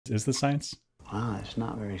is the science? Wow, it's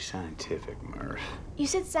not very scientific, Murph. You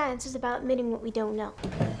said science is about admitting what we don't know.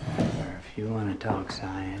 If you want to talk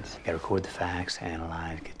science, you gotta record the facts,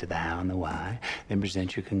 analyze, get to the how and the why, then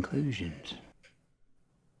present your conclusions.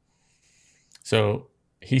 So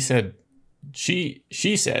he said, she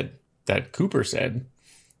said that Cooper said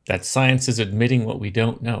that science is admitting what we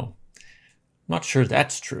don't know. I'm not sure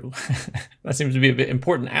that's true. That seems to be a bit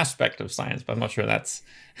important aspect of science, but I'm not sure that's.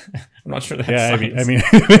 I'm not sure that's. Yeah, science. I mean,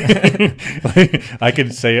 like, I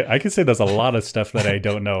could say there's a lot of stuff that I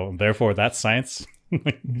don't know. Therefore, that's science.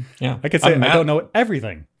 Yeah, I could say I don't know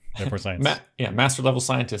everything. Therefore, science. Master level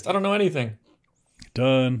scientist. I don't know anything.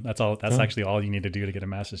 Done. That's all. That's actually all you need to do to get a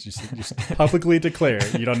master's. Just publicly declare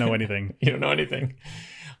you don't know anything. You don't know anything.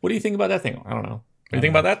 What do you think about that thing? I don't know. What do you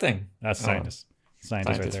think about that thing? That's scientist.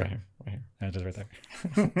 Scientist right there. Right here. Scientist right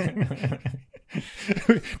there.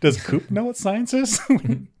 Does Coop know what science is?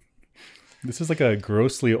 This is like a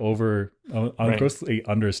grossly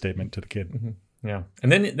understatement to the kid. Mm-hmm. Yeah,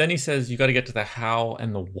 and then he says you got to get to the how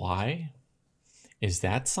and the why. Is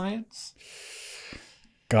that science?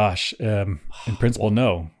 Gosh, in principle,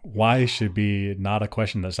 no. Why should be not a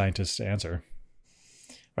question that scientists answer.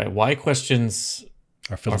 Right. Why questions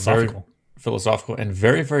are philosophical. Philosophical and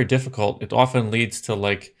very, very difficult. It often leads to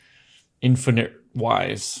like infinite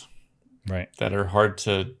whys. Right. That are hard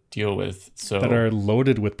to deal with. So that are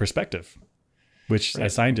loaded with perspective, which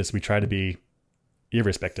as scientists, we try to be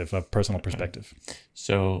irrespective of personal perspective.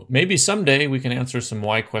 So maybe someday we can answer some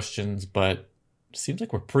why questions, but it seems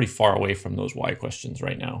like we're pretty far away from those why questions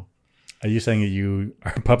right now. Are you saying that you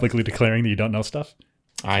are publicly declaring that you don't know stuff?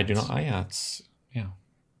 I do not.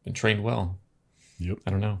 Been trained well. Yep. I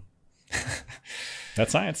don't know.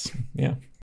 That's science. Yeah.